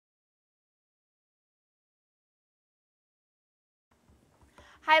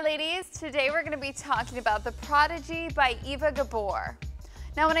Hi ladies, today we're going to be talking about the Prodigy by Eva Gabor.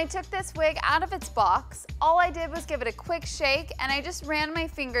 Now when I took this wig out of its box, all I did was give it a quick shake and I just ran my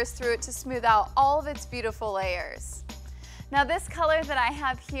fingers through it to smooth out all of its beautiful layers. Now this color that I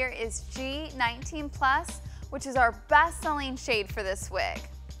have here is G19+, which is our best-selling shade for this wig.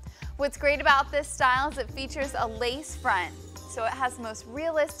 What's great about this style is it features a lace front, so it has the most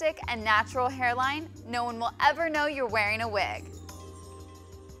realistic and natural hairline. No one will ever know you're wearing a wig.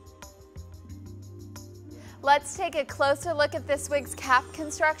 Let's take a closer look at this wig's cap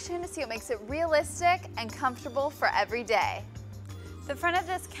construction to see what makes it realistic and comfortable for every day. The front of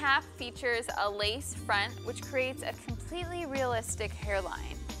this cap features a lace front, which creates a completely realistic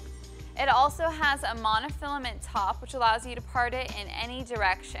hairline. It also has a monofilament top, which allows you to part it in any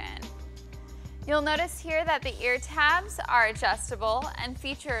direction. You'll notice here that the ear tabs are adjustable and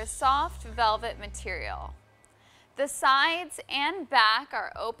feature a soft velvet material. The sides and back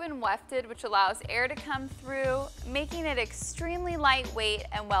are open wefted, which allows air to come through, making it extremely lightweight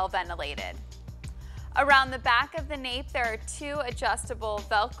and well ventilated. Around the back of the nape, there are two adjustable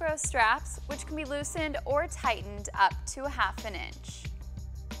Velcro straps, which can be loosened or tightened up to 1/2 inch.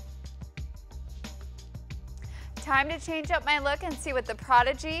 Time to change up my look and see what the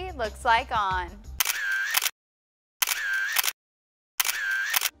Prodigy looks like on.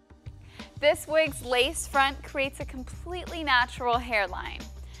 This wig's lace front creates a completely natural hairline.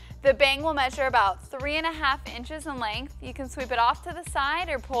 The bang will measure about 3.5 inches in length. You can sweep it off to the side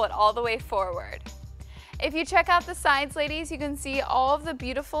or pull it all the way forward. If you check out the sides, ladies, you can see all of the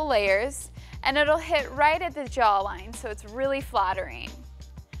beautiful layers, and it'll hit right at the jawline, so it's really flattering.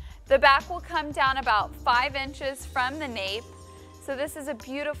 The back will come down about 5 inches from the nape, so this is a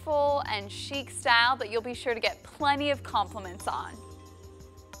beautiful and chic style that you'll be sure to get plenty of compliments on.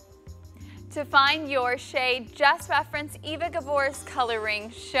 To find your shade, just reference Eva Gabor's coloring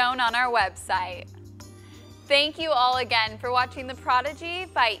shown on our website. Thank you all again for watching The Prodigy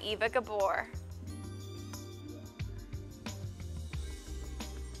by Eva Gabor.